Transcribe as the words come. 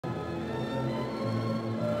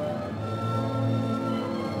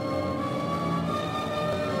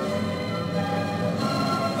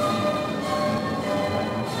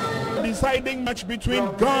deciding match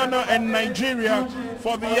between Ghana and Nigeria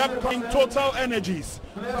for the upcoming Total Energies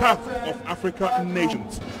Cup of Africa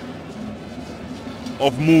Nations.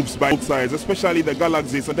 Of moves by both sides, especially the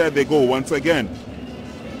Galaxies, and there they go once again.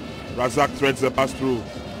 Razak threads the pass through,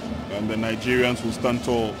 and the Nigerians will stand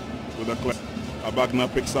tall with the club. Abagna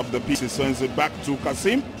picks up the pieces, sends it back to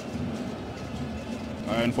Kassim.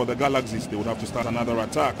 And for the Galaxies, they would have to start another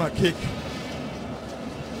attack. A kick.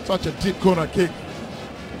 Such a deep corner kick.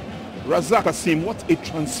 Razak Kassim, what a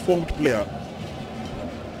transformed player.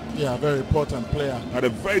 Yeah, very important player. Had a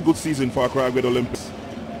very good season for Accra Great Olympics.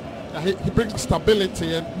 He brings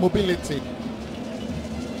stability and mobility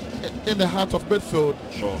in the heart of midfield.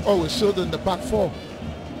 Sure. Always shielding the back four.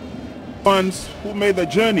 Fans who made the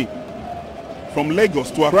journey from Lagos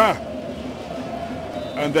to Accra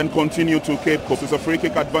and then continue to Cape Coast. It's a free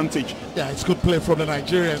kick advantage. Yeah, it's good play from the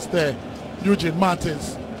Nigerians there. Eugene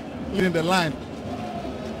Martins leading the line,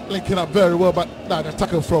 linking up very well, but now the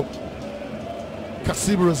tackle from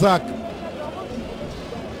Kassim Razak.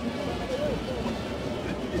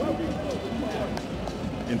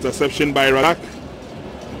 Interception by Razak.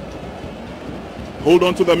 Hold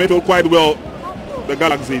on to the middle quite well, the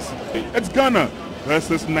Galaxies. It's Ghana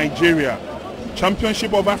versus Nigeria.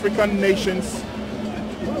 Championship of African Nations.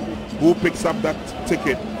 Who picks up that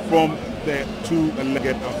ticket from the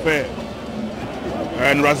two-legged affair?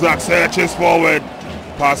 And Razak searches forward.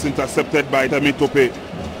 Pass intercepted by Temitope.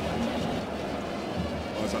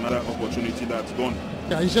 That's another opportunity that's gone.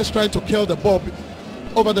 Yeah, he's just trying to kill the ball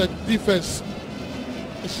over the defense.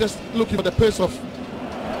 It's just looking for the pace of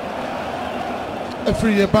a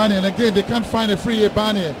free Ebani, and again they can't find a free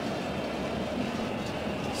Ebani.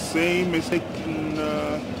 Same mistake in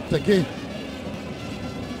the game.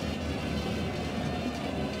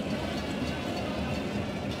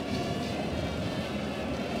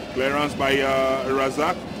 Clearance by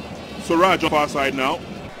Razak. Suraj on far side now.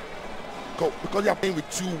 Because they are playing with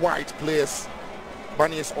two wide players,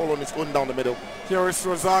 Bani is all on his own down the middle. Here is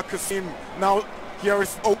Razak Kassim. Now here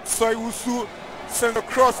is outside Usu. Send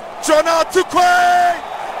across. Jonah Tukwe!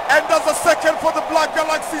 And that's a second for the Black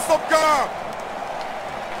Galaxies of Ghana.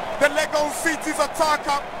 The Lagos City's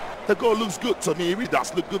attacker. The goal looks good to me. It really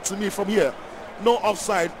does look good to me from here. No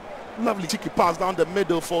offside. Lovely cheeky pass down the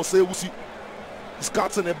middle for Seusi. He's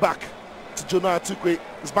cutting it back to Jonah Tukwe.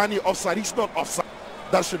 Is Bani offside? He's not offside.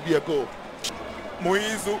 That should be a goal.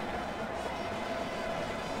 Moizu.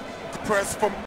 Press from